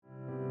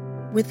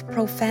With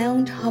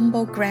profound,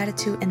 humble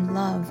gratitude and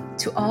love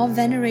to all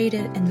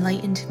venerated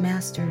enlightened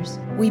masters,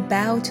 we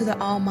bow to the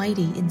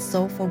Almighty in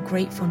soulful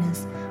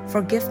gratefulness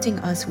for gifting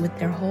us with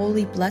their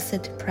holy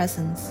blessed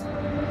presence.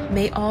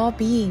 May all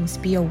beings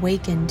be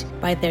awakened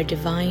by their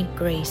divine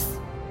grace.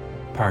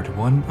 Part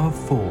 1 of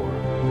 4.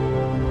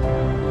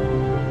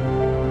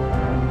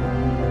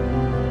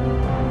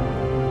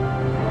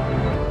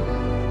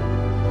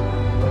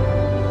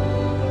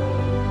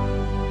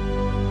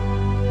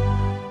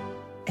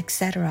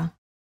 Etc.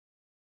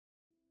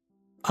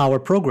 Our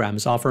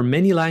programs offer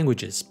many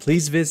languages.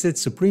 Please visit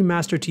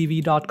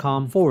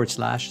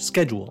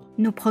suprememastertv.com/schedule.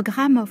 Nos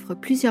programmes offrent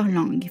plusieurs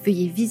langues.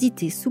 Veuillez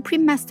visiter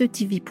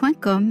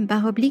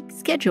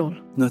suprememastertv.com/schedule.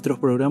 Nuestros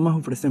programas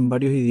ofrecen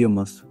varios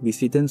idiomas.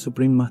 Visiten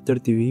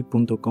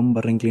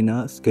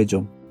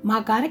suprememastertv.com/schedule. మా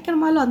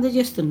కార్యక్రమాలు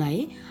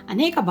అందజేస్తున్నాయి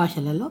అనేక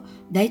భాషలలో.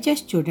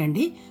 దయచేసి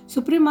చూడండి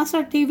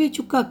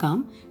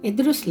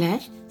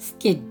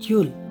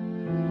suprememastertv.com/schedule.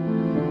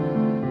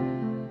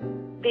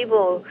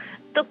 People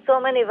took so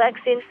many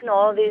vaccines in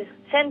all these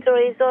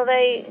centuries, so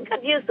they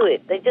got used to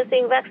it. They just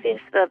think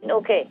vaccines are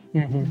okay.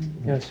 Mm-hmm.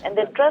 Yes. And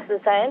they trust the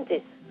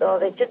scientists. So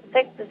they just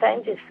take the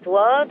scientists'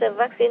 word, the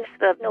vaccines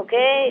are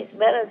okay, it's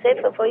better,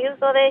 safer for you,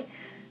 so they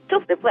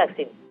took the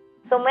vaccine.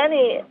 So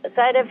many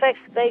side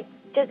effects they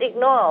just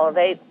ignore, or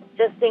they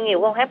just think it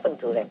won't happen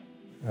to them.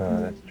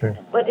 That's true.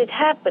 But it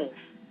happens,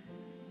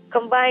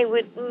 combined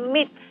with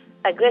myths,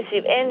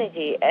 aggressive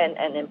energy, and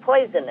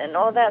poison and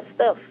all that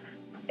stuff.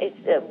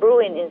 It's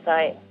brewing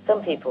inside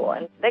some people,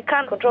 and they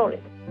can't control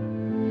it.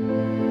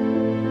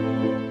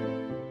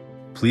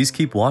 Please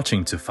keep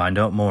watching to find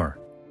out more.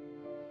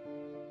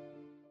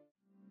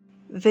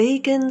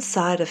 Vegan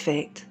side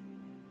effect.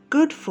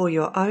 Good for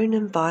your own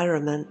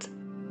environment.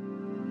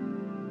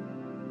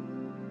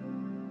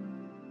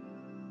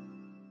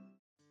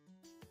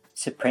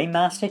 Supreme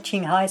Master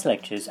Ching Hai's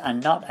lectures are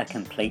not a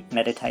complete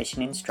meditation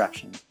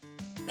instruction.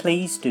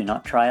 Please do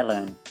not try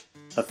alone.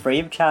 For free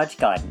of charge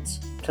guidance,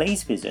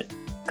 please visit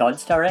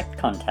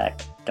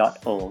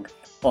godsdirectcontact.org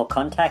or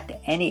contact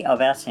any of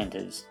our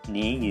centres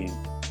near you.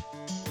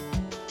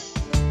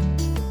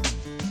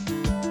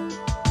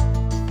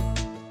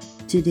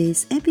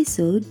 Today's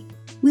episode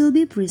will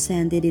be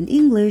presented in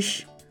English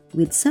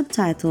with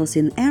subtitles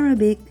in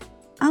Arabic,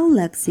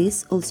 Aulacese,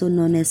 also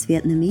known as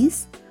Vietnamese,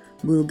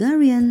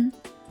 Bulgarian,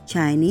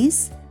 Chinese,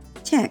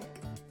 Czech,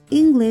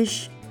 English,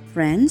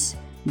 French,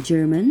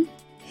 German,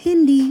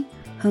 Hindi,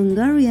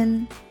 Hungarian,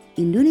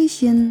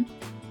 Indonesian,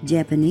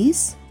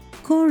 Japanese,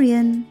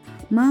 Korean,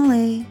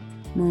 Malay,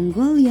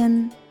 Mongolian,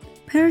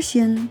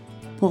 Persian,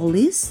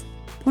 Polish,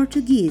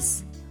 Portuguese,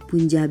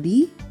 Punjabi,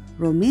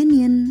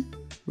 Romanian,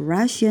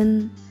 Russian,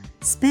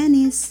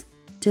 Spanish,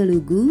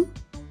 Telugu,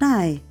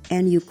 Thai,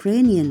 and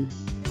Ukrainian.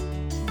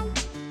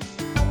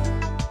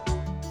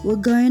 What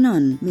going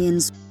on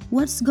means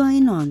what's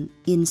going on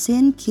in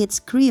St. Kitts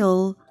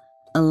Creole,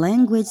 a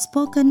language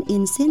spoken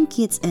in St.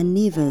 Kitts and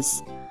Nevis.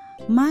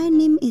 My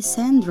name is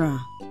Sandra.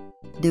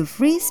 The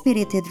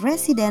free-spirited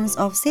residents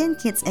of St.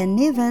 Kitts and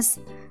Nevis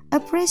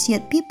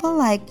appreciate people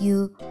like you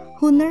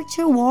who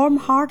nurture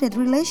warm-hearted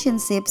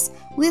relationships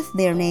with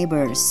their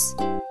neighbors.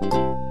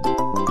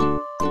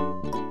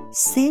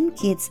 St.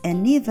 Kitts and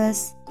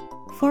Nevis,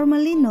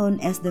 formerly known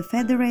as the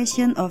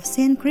Federation of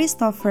St.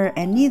 Christopher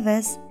and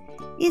Nevis,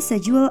 is a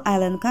jewel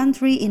island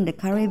country in the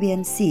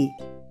Caribbean Sea.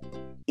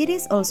 It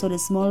is also the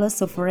smallest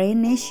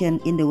sovereign nation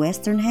in the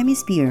Western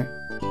Hemisphere.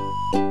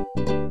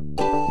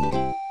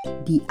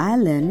 The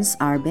islands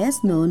are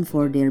best known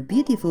for their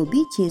beautiful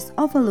beaches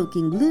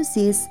overlooking blue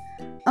seas,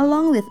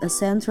 along with a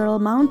central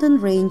mountain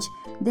range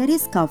that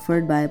is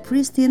covered by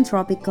pristine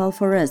tropical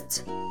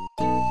forests.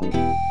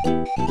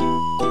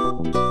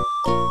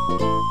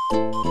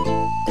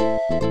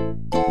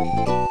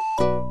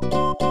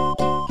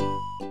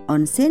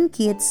 On St.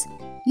 Kitts,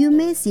 you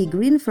may see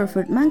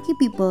green-furred monkey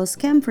people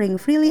scampering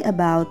freely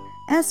about,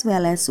 as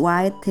well as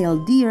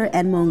white-tailed deer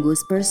and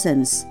mongoose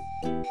persons.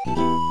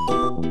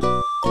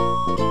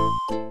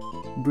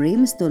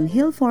 Brimstone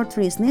Hill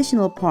Fortress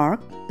National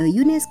Park, a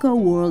UNESCO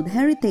World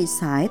Heritage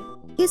Site,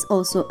 is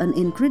also an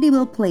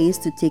incredible place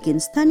to take in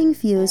stunning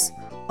views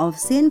of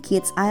St.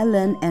 Kitts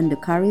Island and the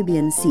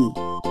Caribbean Sea.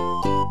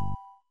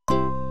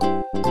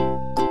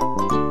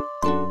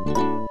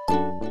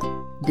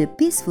 The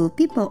peaceful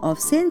people of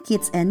St.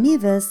 Kitts and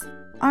Nevis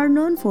are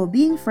known for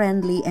being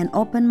friendly and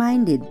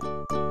open-minded.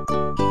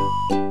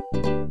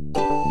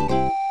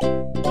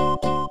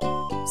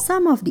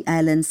 Some of the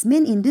island's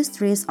main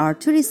industries are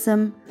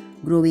tourism,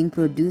 growing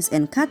produce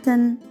and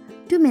cotton,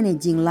 to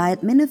managing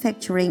light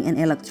manufacturing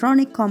and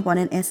electronic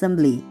component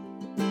assembly.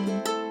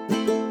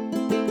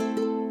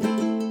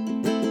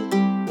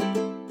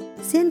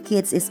 St.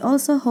 Kitts is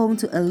also home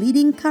to a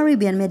leading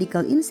Caribbean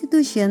medical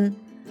institution,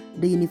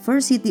 the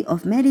University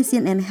of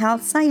Medicine and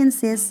Health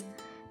Sciences,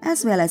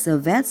 as well as a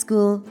vet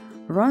school,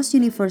 Ross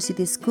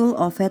University School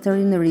of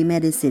Veterinary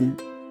Medicine.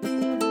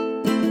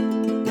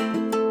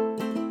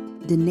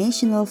 The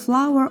national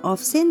flower of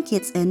St.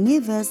 Kitts and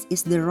Nevis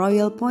is the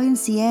Royal Point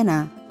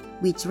Sienna,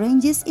 which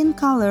ranges in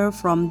color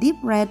from deep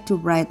red to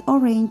bright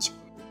orange,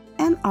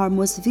 and are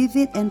most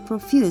vivid and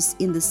profuse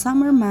in the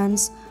summer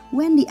months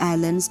when the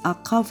islands are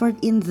covered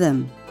in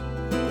them.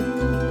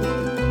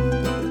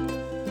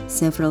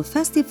 Several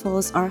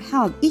festivals are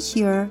held each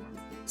year,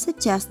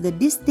 such as the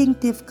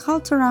distinctive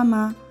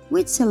Kalturama,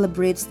 which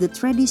celebrates the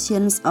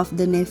traditions of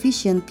the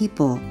Nevisian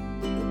people.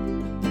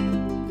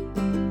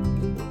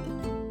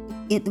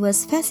 It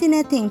was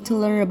fascinating to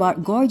learn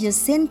about gorgeous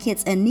St.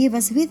 Kitts and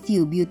Nevis with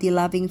you,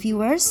 beauty-loving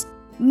viewers.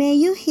 May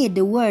you heed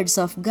the words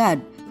of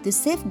God to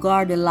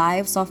safeguard the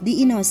lives of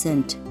the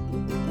innocent.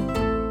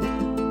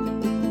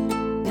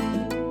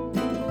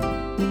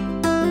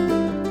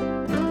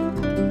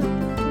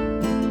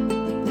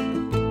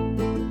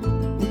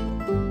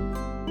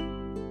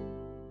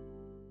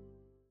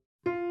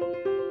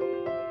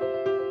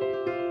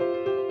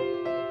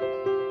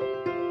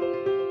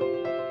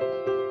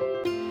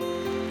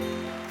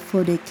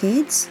 For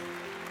decades,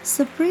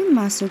 Supreme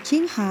Master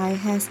Ching Hai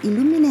has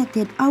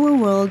illuminated our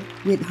world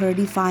with her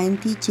divine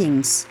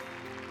teachings.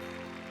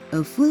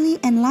 A fully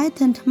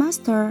enlightened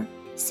master,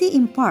 she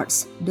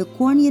imparts the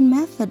Kuan Yin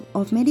method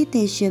of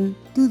meditation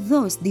to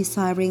those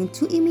desiring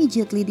to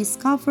immediately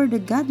discover the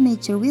God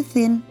nature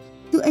within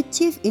to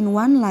achieve in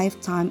one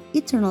lifetime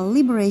eternal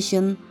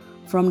liberation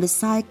from the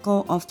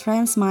cycle of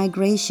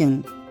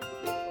transmigration.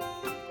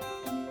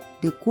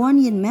 The Kuan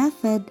Yin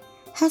method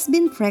has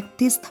been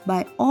practiced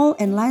by all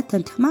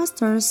enlightened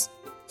masters,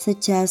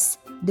 such as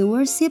the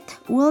worshipped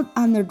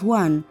world-honored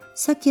one,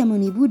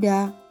 Sakyamuni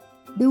Buddha,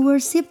 the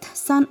worshipped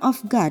Son of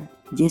God,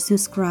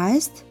 Jesus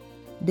Christ,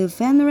 the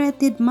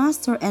venerated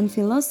master and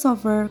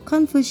philosopher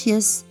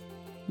Confucius,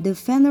 the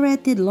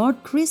venerated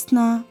Lord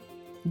Krishna,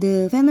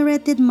 the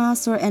venerated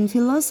master and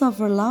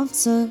philosopher Lao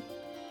Tzu,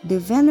 the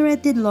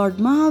venerated Lord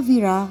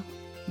Mahavira,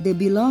 the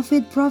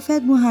beloved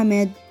Prophet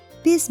Muhammad,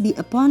 peace be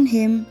upon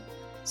him,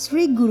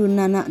 Sri Guru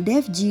Nanak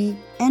Dev Ji,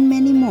 and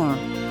many more.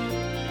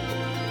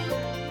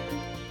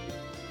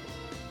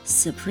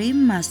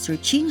 Supreme Master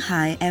Ching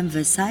Hai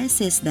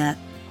emphasizes that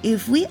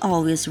if we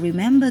always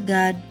remember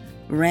God,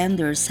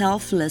 render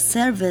selfless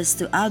service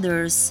to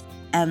others,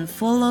 and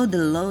follow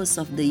the laws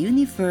of the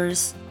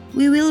universe,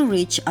 we will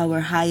reach our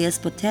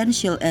highest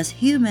potential as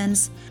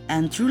humans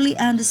and truly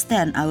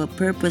understand our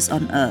purpose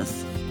on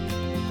earth.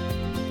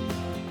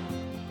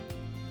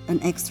 An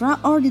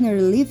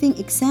extraordinary living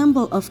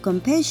example of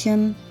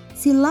compassion,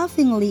 she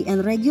lovingly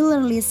and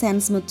regularly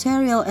sends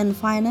material and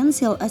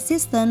financial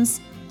assistance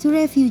to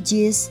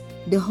refugees,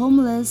 the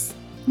homeless,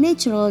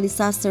 natural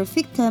disaster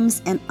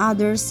victims, and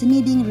others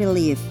needing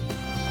relief.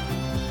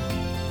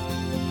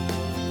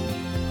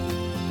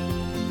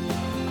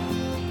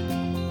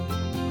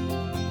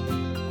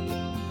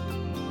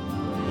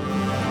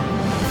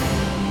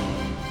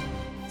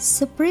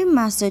 Supreme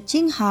Master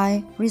Ching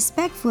Hai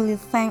respectfully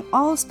thanks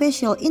all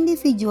special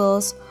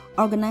individuals,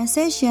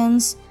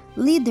 organizations,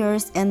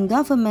 leaders, and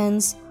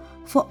governments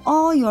for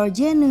all your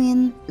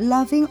genuine,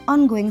 loving,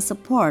 ongoing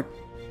support.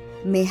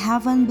 May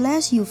heaven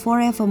bless you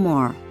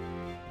forevermore.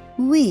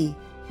 We,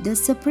 the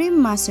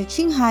Supreme Master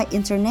Ching Hai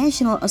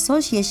International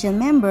Association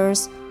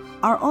members,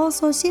 are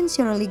also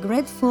sincerely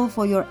grateful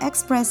for your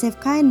expressive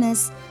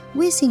kindness,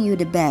 wishing you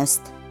the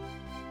best.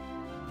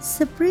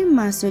 Supreme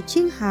Master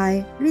Ching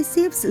Hai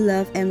receives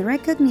love and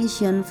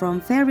recognition from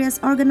various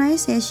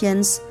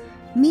organizations,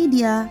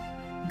 media,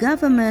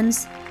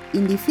 governments,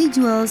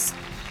 individuals,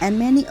 and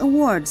many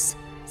awards,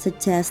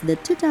 such as the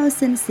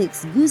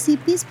 2006 Gusi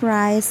Peace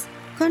Prize,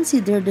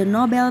 considered the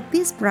Nobel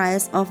Peace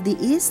Prize of the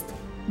East,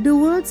 the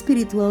World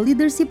Spiritual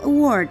Leadership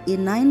Award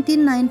in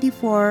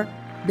 1994,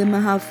 the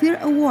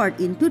Mahavir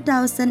Award in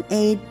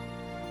 2008,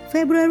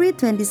 February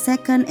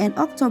 22nd and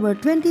October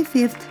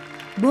 25th,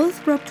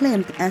 both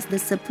proclaimed as the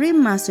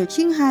Supreme Master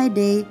Ching Hai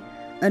Day,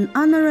 an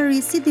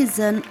honorary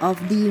citizen of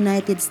the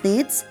United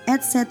States,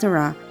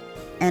 etc.,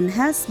 and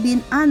has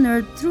been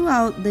honored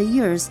throughout the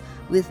years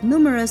with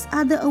numerous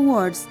other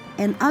awards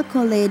and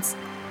accolades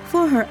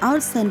for her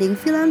outstanding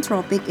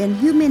philanthropic and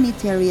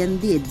humanitarian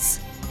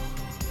deeds.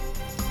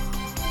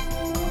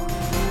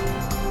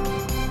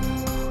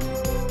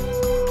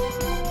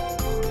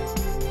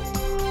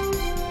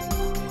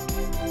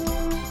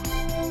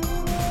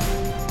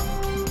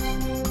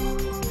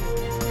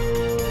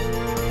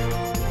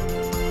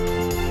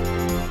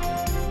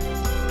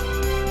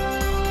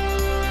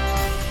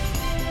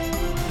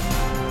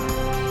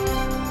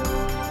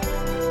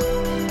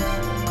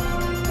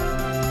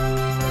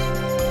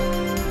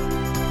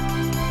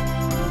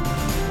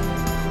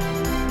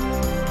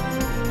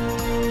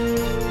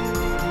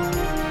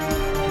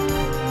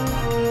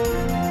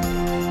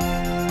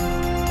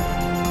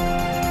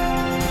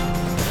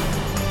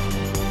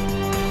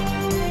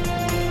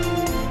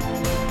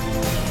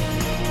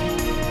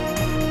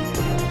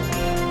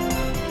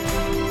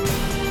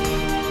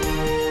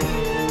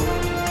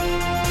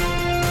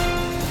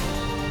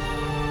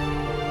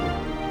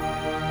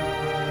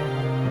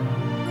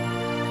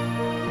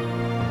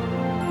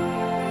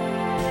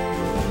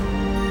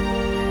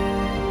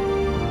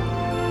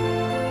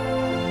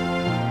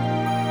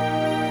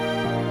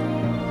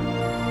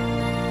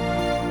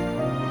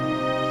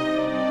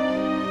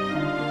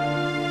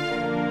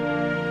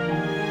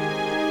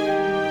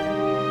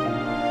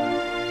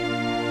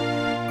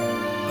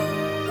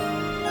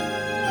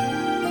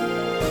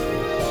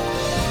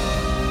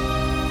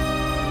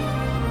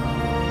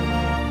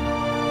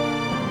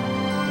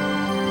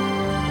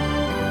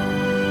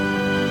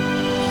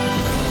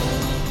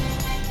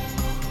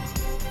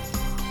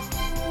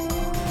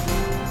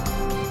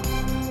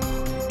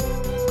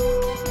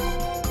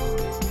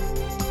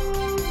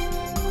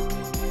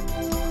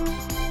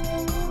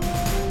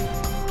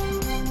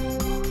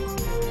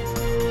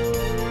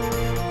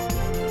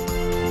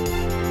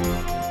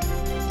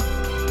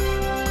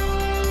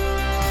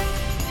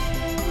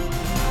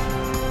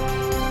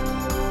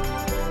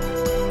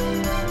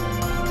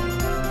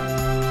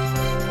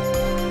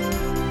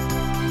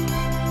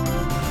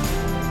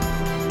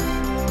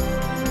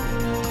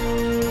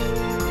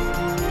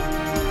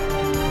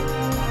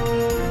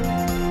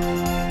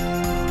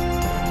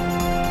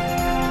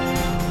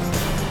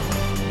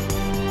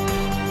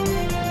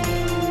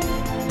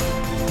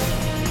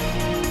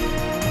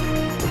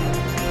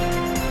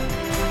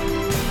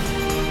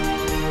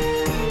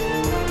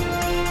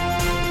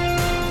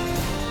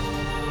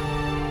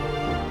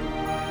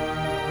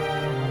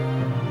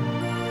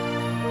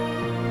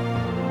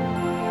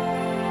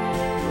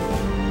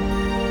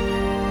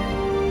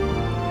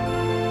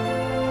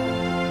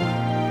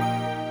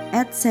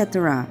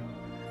 etc.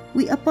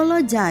 We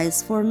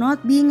apologize for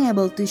not being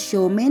able to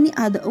show many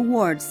other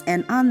awards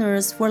and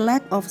honors for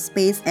lack of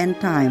space and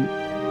time.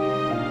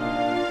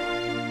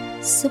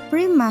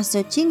 Supreme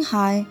Master Ching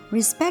Hai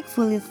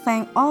respectfully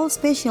thank all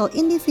special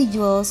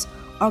individuals,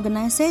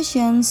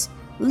 organizations,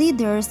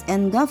 leaders,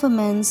 and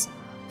governments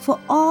for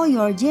all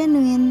your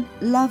genuine,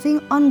 loving,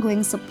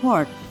 ongoing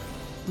support.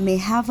 May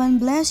heaven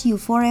bless you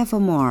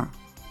forevermore.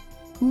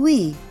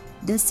 We,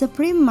 the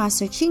Supreme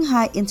Master Ching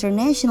Hai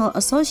International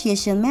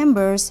Association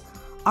members,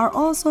 are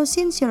also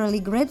sincerely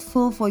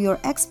grateful for your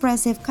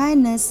expressive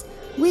kindness,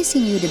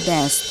 wishing you the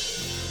best.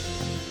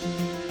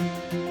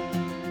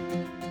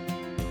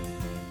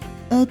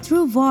 A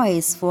true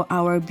voice for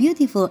our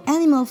beautiful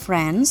animal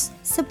friends,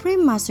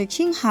 Supreme Master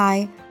Ching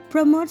Hai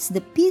promotes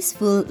the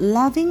peaceful,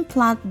 loving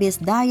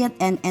plant-based diet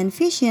and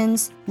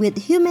envisions with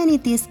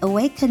humanity's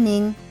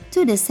awakening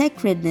to the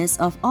sacredness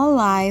of all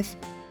life,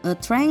 a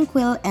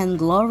tranquil and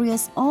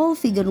glorious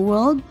all-vegan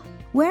world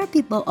where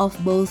people of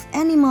both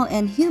animal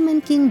and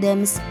human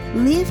kingdoms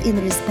live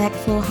in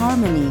respectful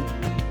harmony.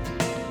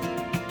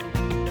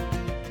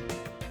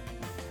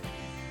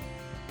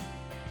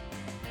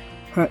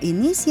 Her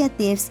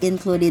initiatives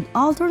included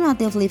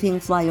alternative living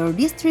flyer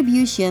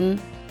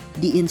distribution,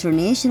 the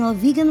International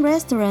Vegan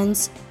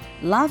Restaurants,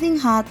 Loving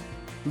Hut,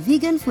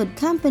 vegan food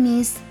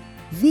companies,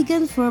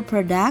 vegan fur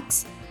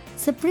products,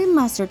 Supreme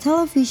Master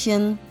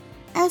Television,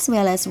 as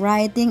well as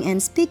writing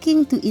and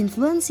speaking to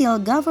influential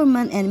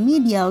government and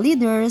media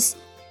leaders,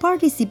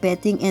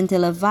 participating in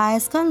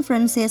televised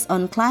conferences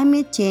on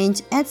climate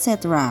change,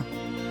 etc.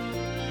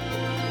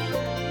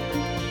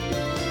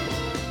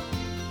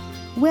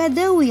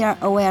 Whether we are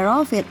aware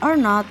of it or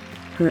not,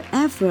 her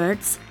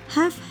efforts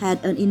have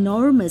had an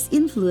enormous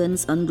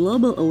influence on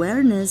global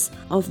awareness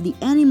of the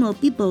animal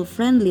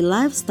people-friendly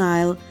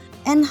lifestyle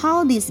and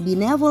how this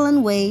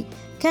benevolent way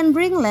can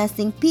bring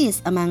lasting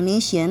peace among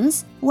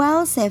nations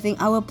while saving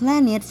our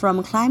planet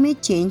from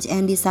climate change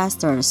and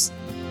disasters.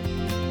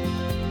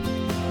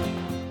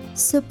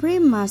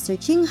 Supreme Master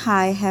Ching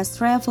Hai has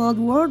traveled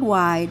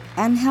worldwide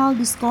and held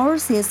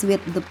discourses with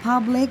the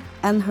public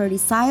and her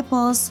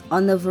disciples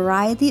on a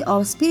variety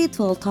of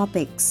spiritual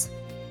topics.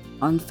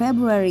 On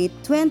February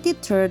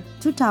 23,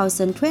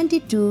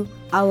 2022,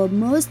 our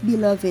most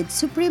beloved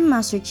Supreme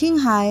Master Ching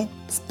Hai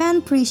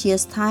spent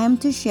precious time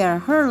to share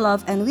her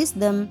love and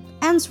wisdom,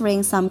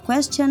 answering some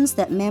questions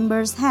that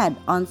members had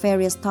on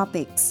various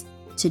topics.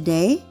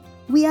 Today,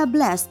 we are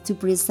blessed to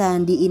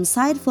present the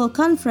insightful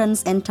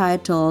conference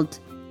entitled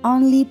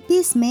Only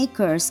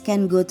Peacemakers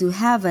Can Go to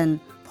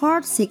Heaven,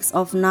 Part 6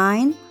 of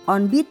 9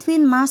 on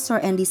Between Master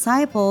and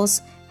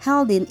Disciples,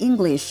 held in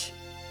English.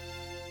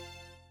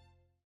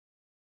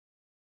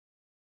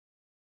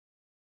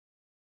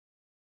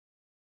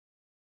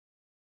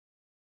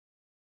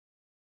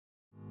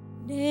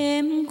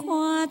 Đêm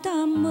qua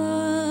ta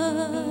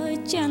mơ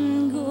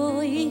chăn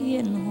gối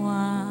hiền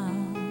hòa,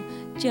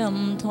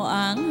 trầm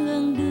thoáng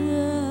hương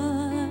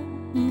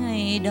đưa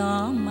ngày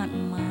đó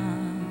mặn mà.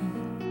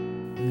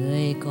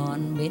 Người còn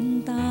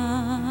bên ta,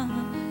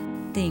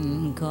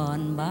 tình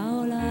còn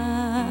bao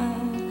la,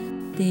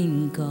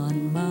 tình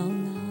còn bao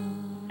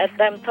la. As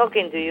I'm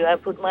talking to you, I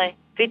put my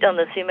feet on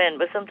the cement,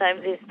 but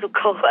sometimes it's too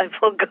cold, I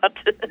forgot.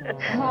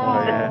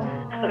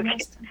 Okay.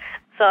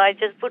 So I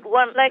just put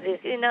one like this,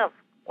 enough.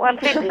 One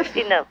feet is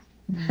enough.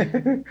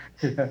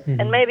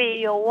 And maybe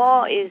your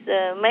wall is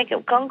made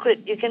of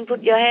concrete, you can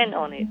put your hand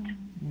on it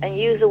and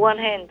use the one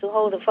hand to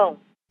hold the phone.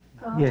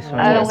 Yes,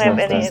 I don't have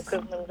any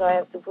equipment, so I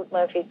have to put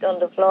my feet on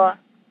the floor.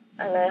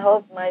 And I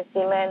hope my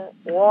cement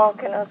wall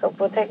can also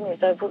protect me,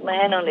 so I put my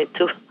hand on it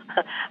too.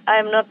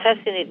 I'm not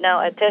testing it now,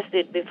 I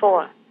tested it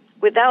before,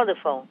 without the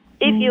phone.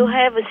 If you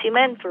have a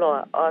cement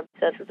floor or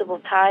a suitable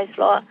tile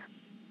floor,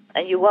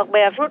 and you walk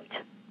barefoot,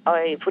 or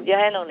you put your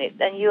hand on it,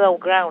 then you are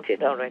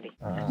grounded already.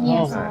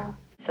 Yes.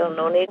 So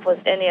no need for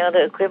any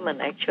other equipment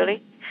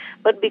actually.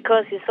 But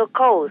because it's so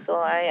cold, so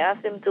I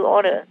asked him to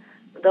order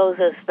those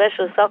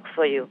special socks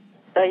for you.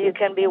 So you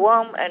can be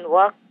warm and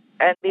walk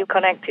and be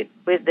connected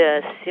with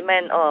the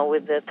cement or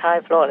with the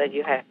tile floor that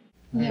you have.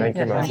 Thank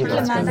you,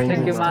 Master.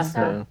 Thank you,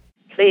 Master.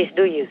 Please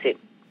do use it.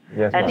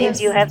 Yes, And Master.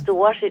 if you have to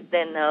wash it,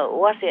 then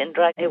wash it and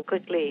dry it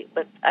quickly.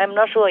 But I'm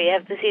not sure, you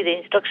have to see the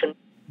instruction.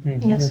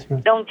 Yes.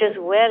 Don't just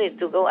wear it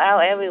to go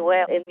out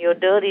everywhere in your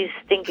dirty,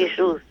 stinky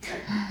shoes.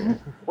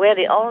 Wear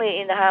it only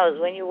in the house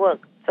when you work,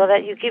 so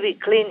that you keep it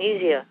clean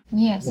easier.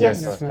 Yes.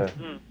 Yes, Master.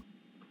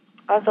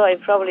 Also,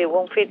 it probably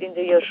won't fit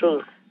into your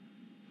shoes.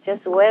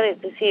 Just wear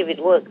it to see if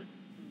it works.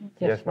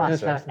 Yes,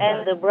 Master.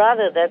 And the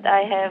brother that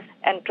I have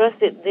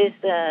entrusted this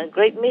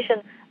great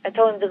mission, I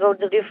told him to go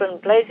to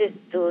different places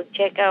to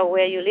check out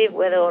where you live,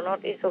 whether or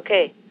not it's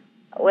okay,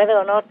 whether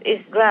or not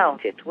it's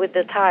grounded with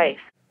the ties.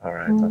 All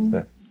right,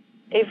 Master.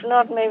 If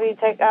not, maybe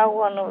take out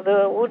one of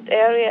the wood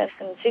areas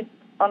and sit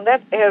on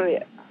that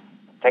area.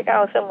 Take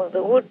out some of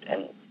the wood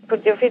and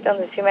put your feet on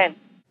the cement.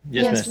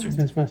 Yes,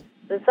 Master. Yes, Master.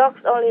 The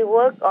socks only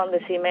work on the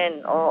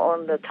cement or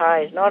on the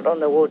ties, not on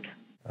the wood.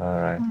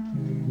 All right.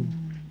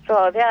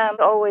 So there are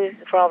always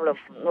problems,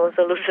 no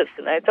solutions.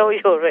 I told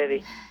you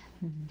already.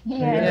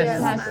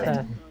 Yes,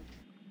 Master.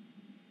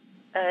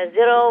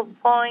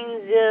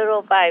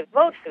 0.05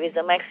 volts is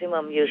the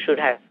maximum you should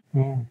have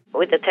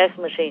with the test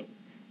machine.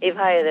 If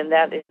higher than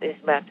that,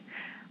 it's bad.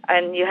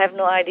 And you have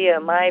no idea.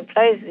 My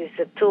place is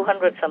at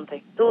 200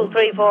 something, 200,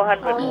 300,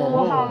 400.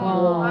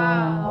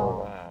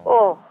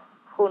 Oh,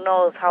 who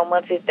knows how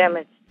much is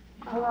damaged.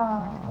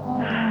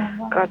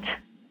 God,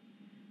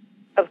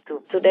 up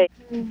to today.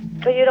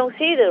 So you don't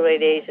see the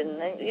radiation,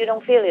 you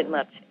don't feel it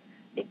much.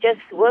 It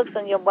just works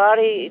on your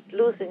body, it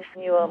loosens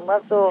your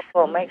muscle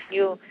or makes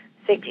you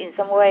sick in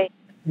some way.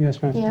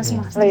 Yes, Master. Yes,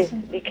 Master. Please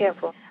be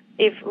careful.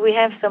 If we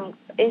have some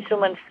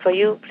instruments for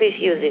you, please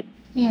use it.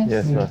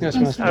 Yes, Master. Yes,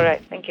 Master. All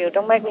right, thank you.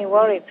 Don't make me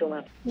worry too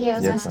much.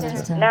 Yes,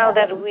 Master. Now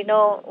that we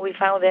know we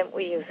found them,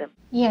 we use them.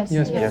 Yes,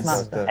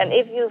 Master. And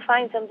if you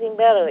find something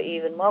better,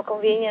 even more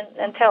convenient,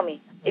 then tell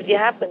me. If you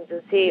happen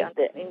to see on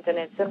the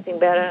internet something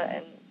better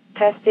and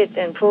test it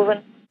and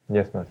proven.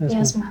 Yes, Master.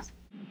 Yes, Master.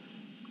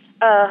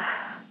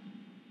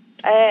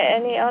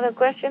 Any other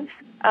questions?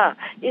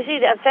 You see,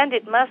 the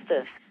ascended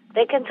masters,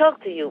 they can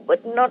talk to you,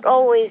 but not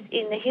always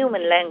in the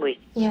human language.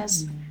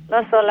 Yes.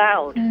 Not so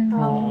loud.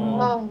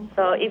 Oh.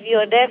 So if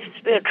you're deaf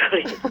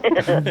spiritually,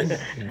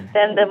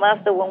 then the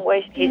master won't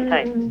waste his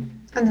time.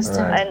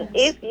 Understand. And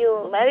if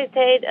you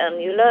meditate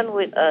and you learn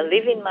with a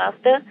living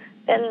master,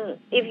 then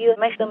if you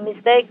make some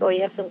mistake or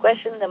you have some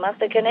question, the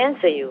master can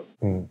answer you.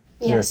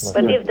 Yes.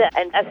 But if the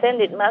an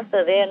ascended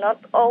master, they are not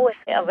always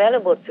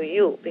available to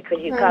you because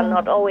you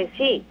cannot always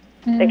see.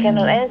 They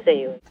cannot answer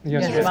you.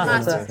 Yes,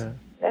 Master.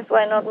 That's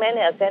why not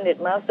many ascended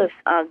masters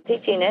are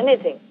teaching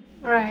anything.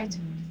 Right.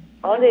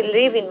 Only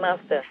living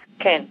masters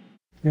can.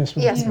 Yes,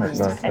 Yes,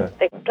 Master. Master. And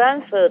they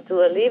transfer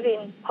to a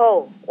living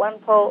pole, one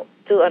pole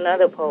to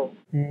another pole.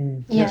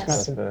 Yes.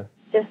 Master.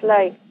 Just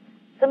like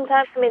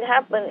sometimes it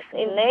happens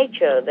in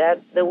nature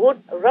that the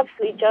wood rubs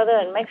to each other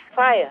and makes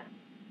fire.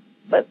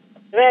 But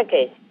rare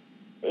case.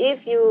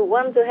 If you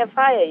want to have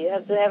fire, you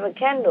have to have a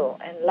candle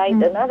and light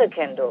another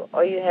candle,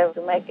 or you have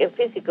to make a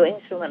physical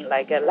instrument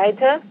like a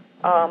lighter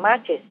or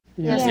matches.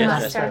 Yes,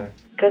 Master.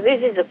 Because this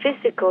is a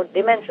physical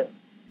dimension.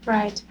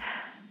 Right.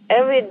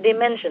 Every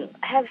dimension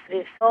has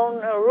its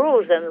own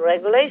rules and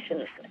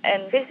regulations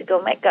and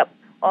physical makeup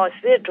or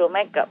spiritual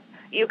makeup.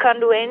 You can't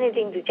do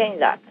anything to change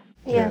that.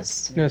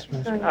 Yes. Yes,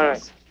 Master. All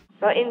right.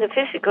 So in the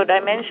physical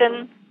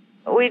dimension,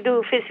 we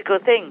do physical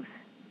things.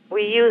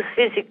 We use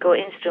physical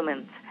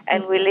instruments.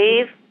 And we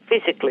live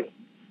physically.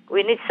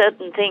 We need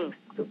certain things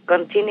to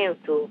continue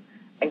to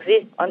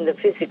exist on the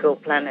physical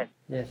planet.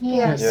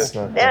 Yes.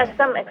 There are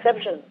some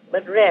exceptions,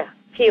 but rare,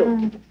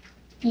 few.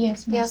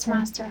 Yes,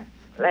 Master.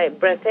 Like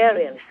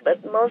breatharians,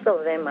 but most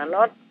of them are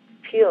not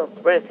pure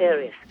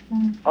breatharians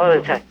all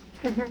the time.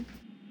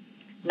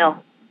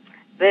 No,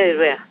 very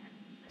rare.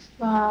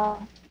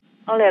 Wow.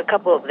 Only a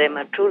couple of them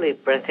are truly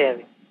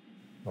breatharians.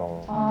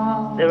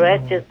 Oh. The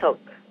rest just talk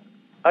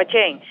or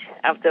change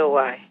after a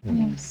while.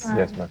 Yes.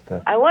 Yes,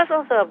 Master. I was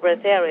also a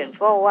breatharian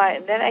for a while,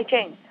 and then I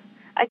changed.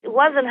 I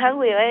wasn't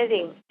hungry or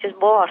anything, just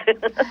bored.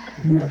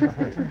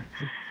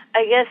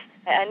 I guess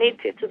I need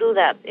to do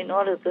that in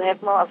order to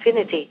have more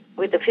affinity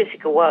with the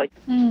physical world.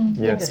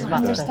 Yes,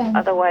 Master.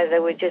 Otherwise, I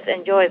would just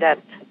enjoy that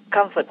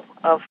comfort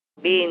of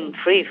being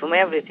free from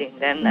everything.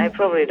 Then I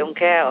probably don't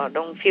care or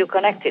don't feel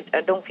connected.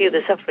 I don't feel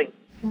the suffering.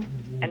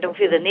 I don't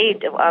feel the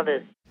need of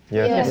others.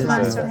 Yes,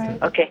 Master.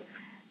 Master. Okay.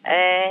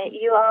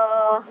 You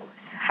are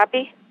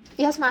happy?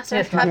 Yes, Master.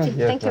 Yes, Happy.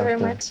 Master. Thank you very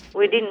much.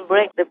 We didn't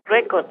break the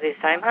record this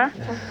time, huh?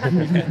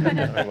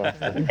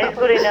 It's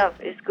good enough.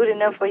 It's good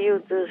enough for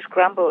you to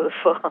scramble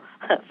for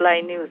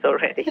flying news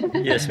already.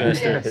 Yes,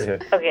 Master.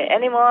 Okay,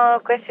 any more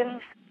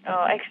questions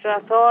or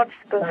extra thoughts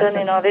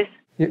concerning all this?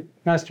 Yeah,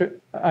 Master,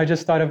 I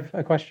just thought of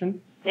a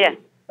question. Yeah.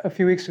 A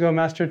few weeks ago,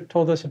 Master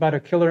told us about a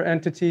killer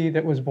entity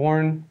that was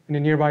born in a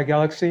nearby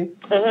galaxy,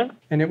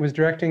 and it was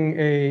directing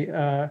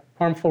a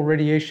harmful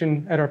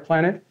radiation at our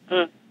planet.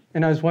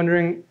 And I was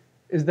wondering,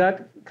 is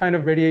that kind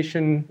of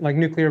radiation, like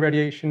nuclear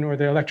radiation or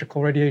the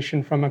electrical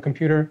radiation from a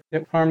computer,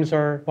 that harms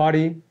our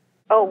body?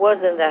 Oh, worse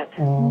than that.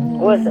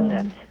 Worse than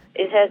that.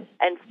 It has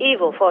an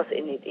evil force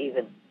in it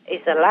even.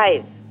 It's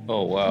alive.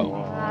 Oh, wow.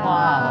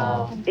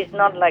 Wow. It's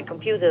not like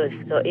computers,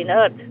 so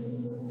inert.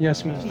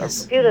 Yes,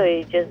 Master. Computer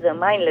is just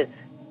mindless,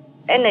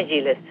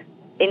 energyless,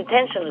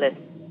 intentionless,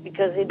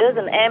 because it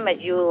doesn't aim at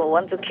you or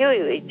want to kill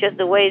you. It's just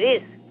the way it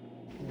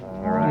is.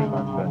 All right,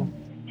 Master.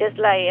 Just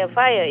like a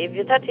fire, if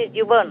you touch it,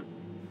 you burn.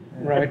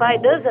 Right. The fire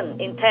doesn't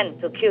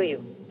intend to kill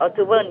you or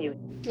to burn you.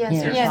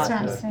 Yes,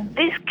 Master.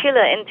 This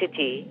killer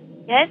entity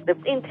has the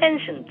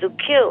intention to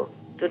kill,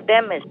 to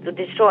damage, to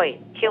destroy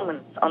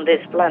humans on this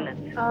planet.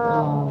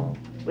 Oh.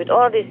 With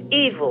all this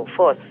evil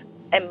force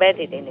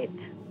embedded in it.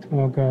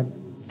 Oh, God.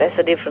 That's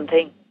a different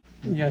thing.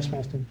 Yes,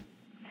 Master.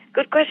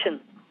 Good question.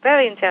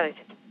 Very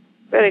intelligent.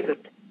 Very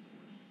good.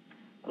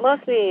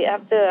 Mostly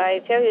after I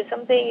tell you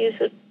something, you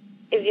should,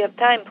 if you have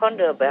time,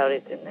 ponder about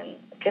it and then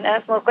can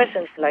ask more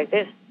questions like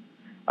this.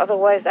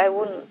 Otherwise, I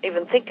wouldn't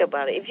even think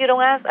about it. If you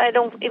don't ask, I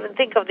don't even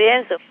think of the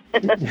answer.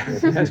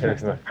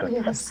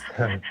 Yes.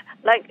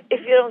 Like,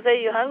 if you don't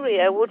say you're hungry,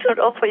 I would not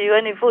offer you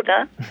any food,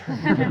 huh?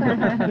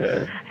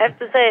 Have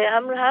to say,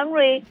 I'm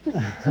hungry.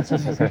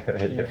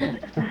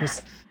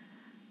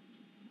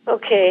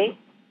 Okay.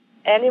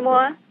 Any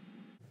more?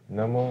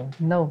 No more.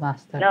 No,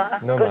 Master. No, huh?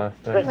 No, Good.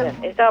 Master.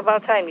 Good. It's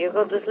about time. You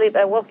go to sleep.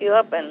 I woke you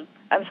up, and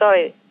I'm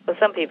sorry for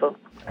some people.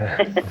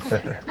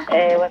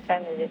 What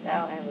time is it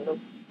now? I have a look.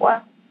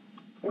 Well,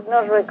 it's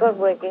not record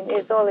breaking.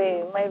 It's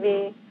only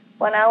maybe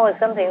 1 hour or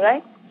something,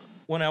 right?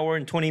 1 hour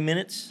and 20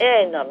 minutes?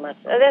 Yeah, not much.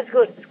 That's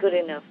good. It's good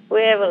enough.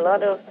 We have a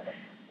lot of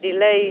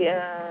delay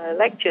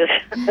lectures.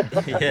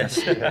 Yes.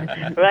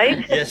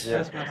 Right? Yes.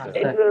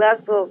 It will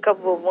last for a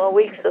couple more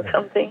weeks or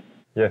something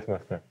Yes,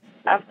 Master.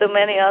 after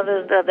many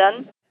others are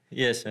done.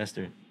 Yes,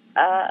 Master.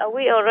 Are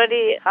we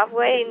already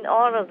halfway in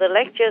all of the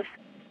lectures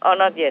or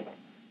not yet?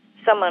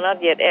 Some are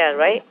not yet aired,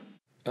 right?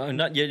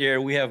 Not yet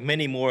aired. We have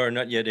many more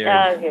not yet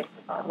aired. Okay.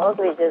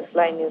 Mostly just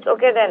line news.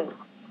 Okay, then.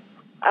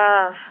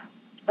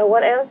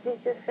 What else did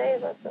you say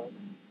about them?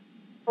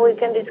 We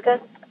can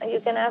discuss. You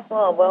can ask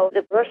more about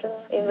the Russian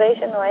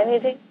invasion or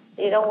anything.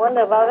 You don't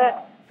wonder about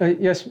that?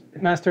 Yes,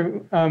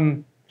 Master.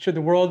 Should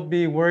the world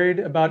be worried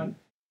about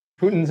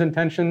Putin's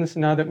intentions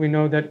now that we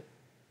know that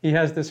he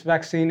has this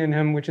vaccine in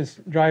him, which is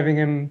driving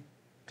him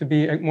to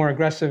be more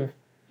aggressive?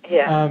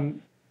 Yeah.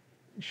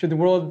 Should the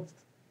world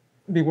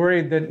be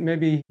worried that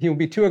maybe he'll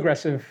be too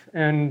aggressive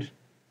and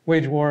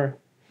wage war?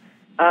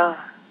 Let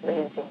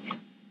me think.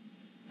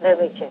 Let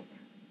me check.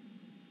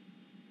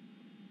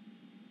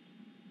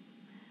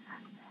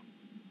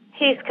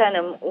 He's kind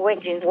of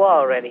waging war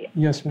already.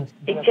 Yes, Master.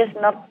 It's just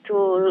not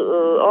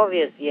too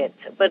obvious yet,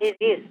 but it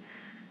is.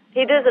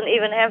 He doesn't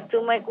even have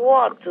to make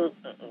war to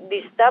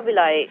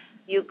destabilize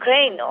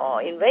Ukraine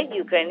or invade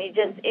Ukraine. He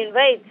just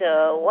invades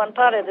one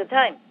part at a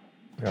time.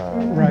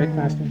 Right,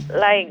 Master.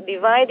 Like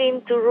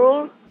dividing to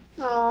rule.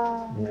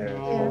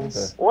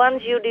 Yes.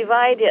 Once you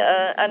divide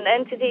an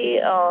entity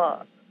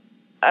or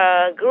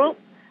a group,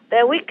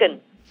 they're weakened.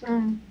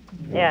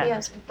 Yeah.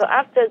 Yes. So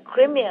after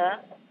Crimea,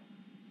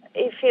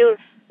 he feels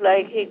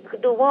like he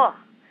could do more.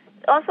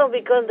 Also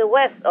because the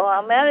West or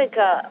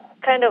America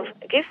kind of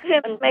gives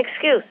him an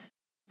excuse.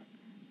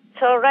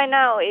 So right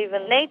now,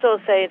 even NATO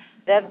says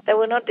that they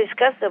will not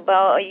discuss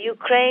about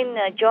Ukraine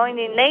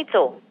joining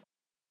NATO.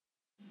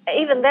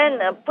 Even then,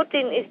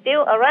 Putin is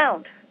still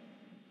around.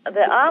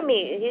 The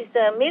army, his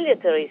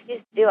military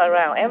is still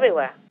around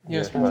everywhere.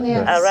 Yes,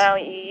 Yes.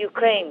 Around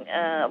Ukraine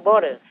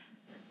borders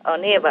or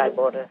nearby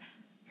borders.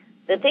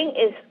 The thing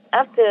is,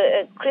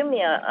 after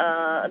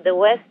Crimea, the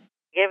West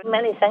gave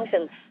many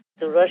sanctions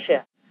to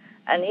Russia,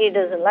 and he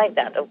doesn't like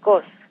that. Of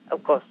course,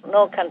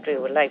 no country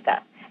would like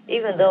that,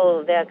 even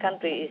though their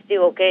country is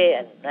still okay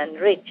and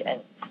rich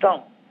and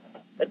strong.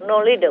 But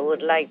no leader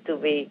would like to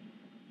be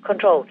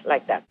controlled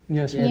like that.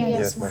 Yes,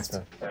 Yes,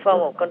 Master.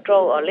 Form of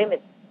control or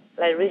limit,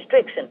 like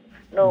restriction.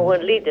 No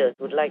one leader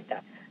would like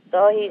that.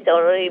 So he's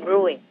already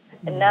brewing.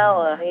 And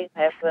now he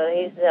has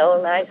his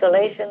own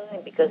isolation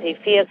because he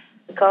fears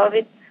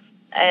COVID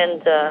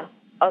and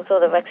also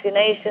the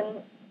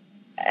vaccination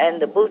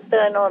and the booster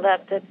and all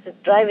that. That's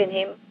driving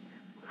him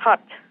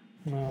hot.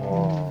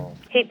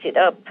 Heats it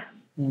up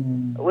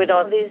with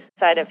all these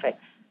side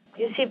effects.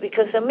 You see,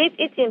 because the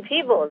meat-eating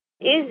people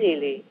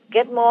easily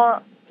get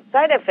more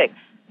side effects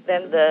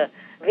than the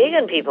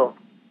vegan people.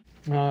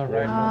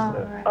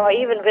 Right. Or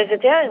even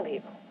vegetarian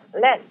people.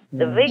 Less.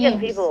 The vegan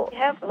people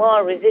have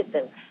more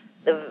resistance.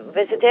 The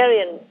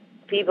vegetarian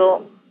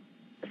people,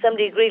 some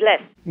degree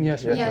less.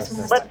 Yes,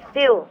 But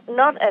still,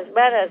 not as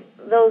bad as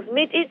those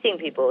meat-eating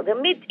people. The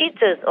meat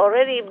eaters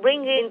already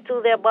bring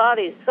into their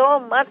bodies so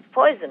much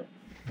poison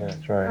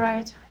That's right.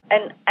 Right.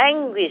 and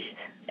anguish,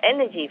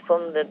 energy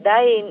from the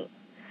dying,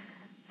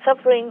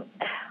 suffering,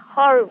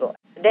 horrible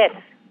death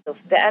of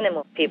the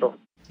animal people.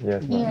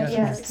 Yes, Master.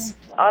 Yes.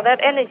 All that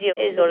energy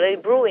is already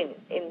brewing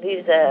in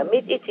these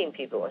meat-eating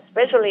people,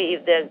 especially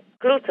if they're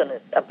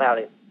glutinous about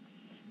it.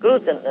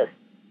 Glutinous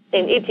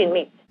in eating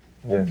meat.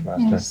 Yes,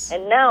 Master. Yes.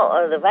 And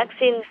now the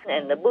vaccines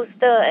and the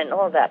booster and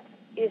all that.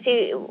 You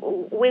see,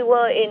 we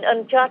were in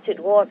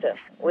uncharted waters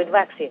with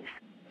vaccines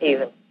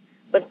even.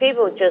 But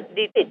people just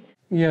did it.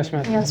 Yes,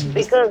 Master. Yes.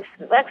 Because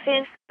the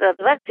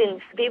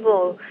vaccines,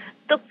 people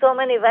took so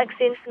many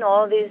vaccines in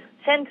all these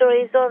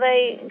centuries, so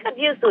they got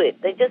used to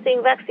it. They just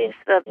think vaccines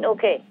are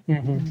okay.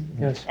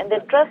 Yes. And they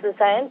trust the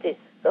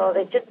scientists. So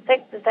they just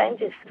take the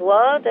scientists,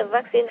 well, the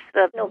vaccines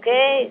are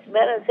okay, it's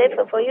better,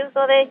 safer for you,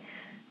 so they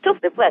took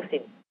the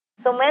vaccine.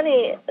 So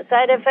many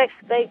side effects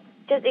they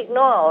just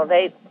ignore, or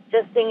they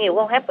just think it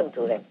won't happen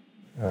to them.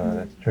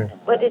 That's true.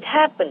 But it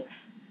happens,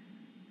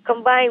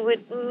 combined with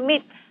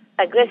meat,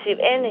 aggressive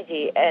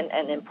energy,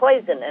 and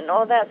poison and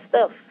all that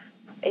stuff.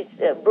 It's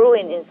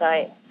brewing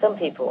inside some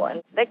people,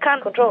 and they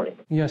can't control it.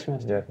 Yes,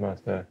 Master. Yes,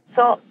 Master.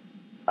 So,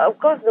 of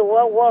course, the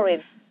world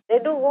worries. They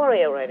do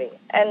worry already.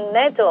 And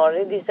NATO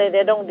already said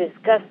they don't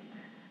discuss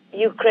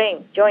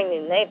Ukraine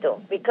joining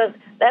NATO because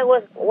that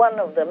was one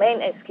of the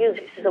main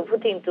excuses of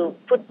Putin to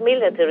put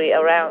military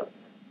around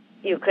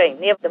Ukraine,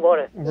 near the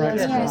border. Right.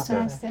 Yes,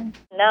 Master.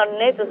 Now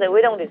NATO said,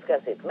 we don't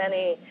discuss it.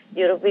 Many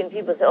European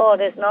people say, oh,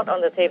 that's not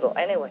on the table.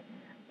 Anyway,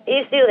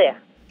 it's still there.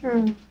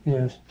 True.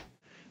 Yes.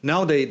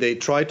 Now they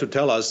try to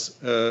tell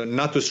us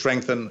not to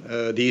strengthen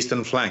the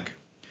eastern flank.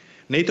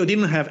 NATO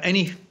didn't have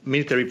any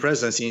military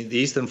presence in the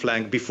eastern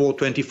flank before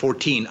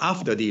 2014,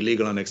 after the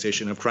illegal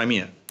annexation of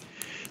Crimea.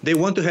 They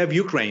want to have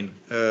Ukraine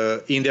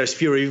in their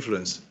sphere of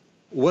influence.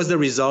 Was the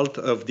result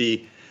of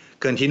the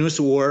continuous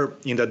war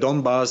in the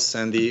Donbass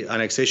and the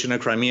annexation of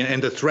Crimea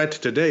and the threat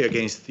today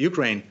against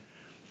Ukraine.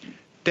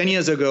 10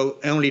 years ago,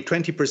 only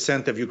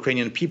 20% of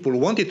Ukrainian people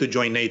wanted to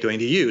join NATO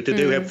and the EU.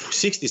 Today we have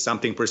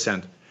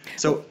 60-something%.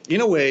 So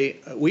in a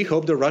way, we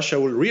hope that Russia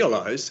will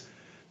realize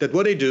that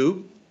what they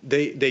do,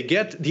 they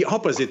get the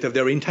opposite of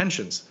their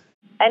intentions.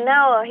 And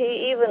now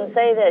he even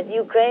say that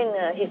Ukraine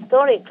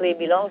historically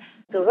belongs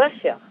to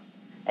Russia.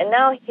 And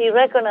now he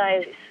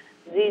recognizes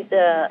this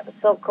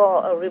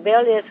so-called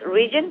rebellious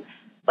region.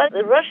 But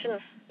the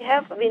Russians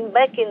have been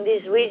back in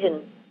this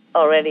region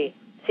already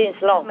since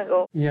long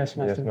ago. Yes,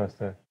 Master. Yes,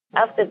 Master.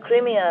 After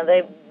Crimea,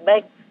 they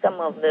backed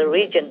some of the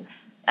regions,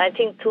 I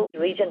think 2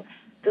 regions,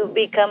 to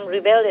become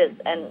rebellious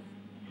and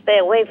stay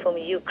away from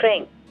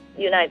Ukraine,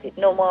 united,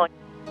 no more.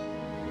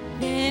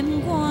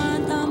 Đêm qua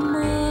ta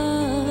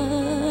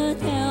mơ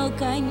theo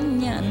cánh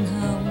nhạn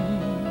hồng,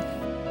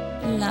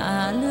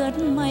 lạ lướt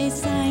mây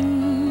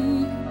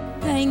xanh,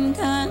 thanh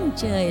thang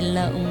trời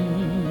lộng,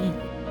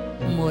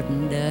 một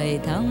đời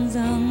thong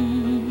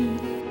dong,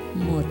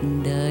 một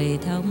đời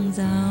thong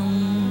dong.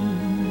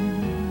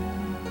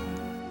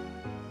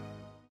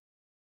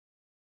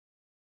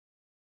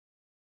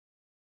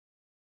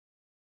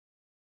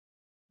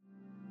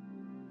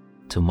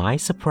 To my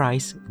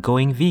surprise,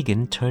 going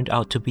vegan turned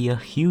out to be a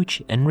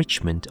huge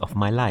enrichment of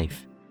my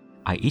life.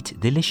 I eat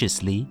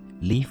deliciously,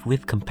 live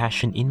with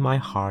compassion in my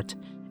heart,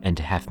 and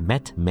have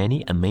met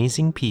many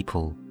amazing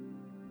people.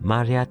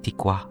 Maria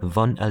Tikwa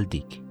von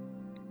Eldik,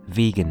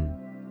 vegan.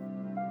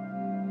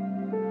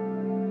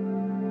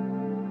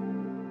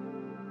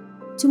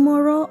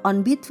 Tomorrow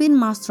on Between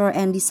Master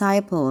and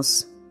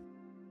Disciples.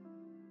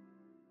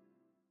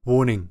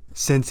 Warning: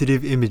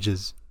 sensitive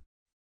images.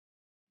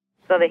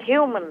 So the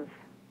humans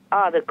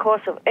are the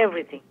cause of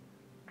everything.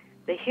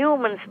 The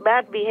humans'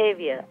 bad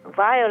behavior,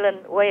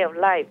 violent way of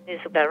life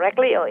is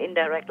directly or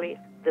indirectly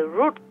the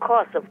root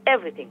cause of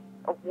everything,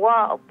 of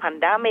war, of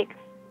pandemic,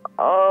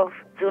 of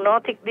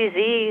zoonotic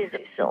disease,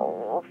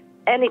 of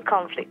any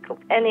conflict, of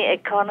any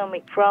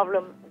economic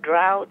problem,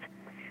 drought,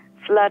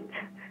 flood,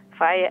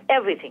 fire,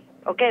 everything.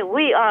 Okay,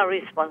 we are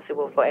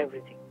responsible for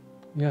everything.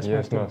 Yes,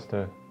 Yes, Master.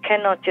 Master.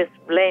 Cannot just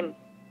blame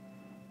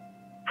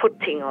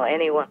Putin or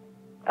anyone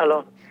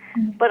alone.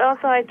 But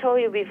also I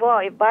told you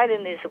before, if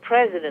Biden is the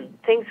president,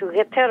 things will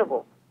get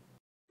terrible.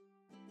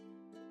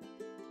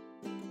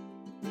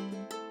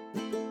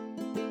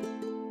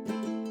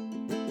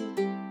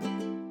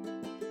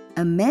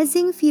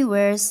 Amazing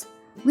viewers,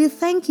 we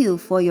thank you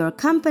for your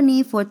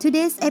company for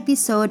today's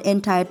episode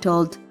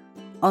entitled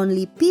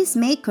Only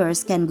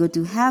Peacemakers Can Go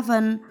to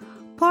Heaven,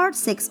 Part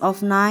 6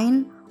 of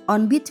 9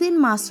 on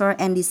Between Master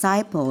and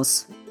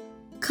Disciples.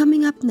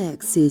 Coming up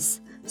next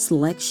is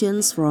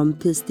selections from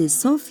Pistis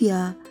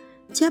Sophia,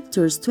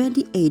 chapters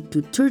 28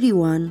 to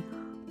 31,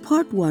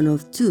 part 1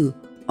 of 2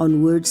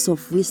 on Words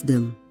of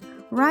Wisdom.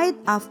 Right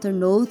after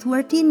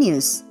Noteworthy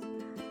News.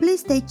 Please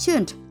stay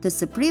tuned to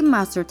Supreme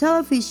Master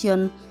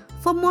Television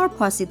for more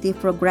positive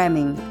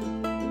programming.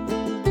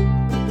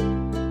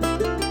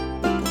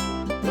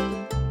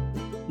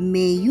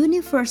 May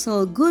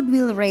universal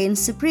goodwill reign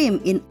supreme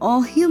in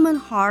all human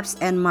hearts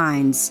and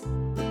minds.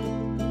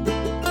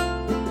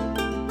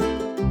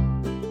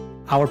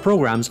 Our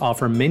programs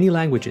offer many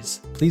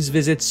languages. Please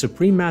visit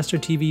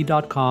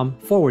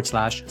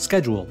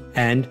suprememastertv.com/schedule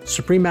and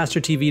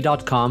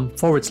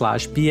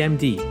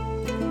suprememastertv.com/BMD.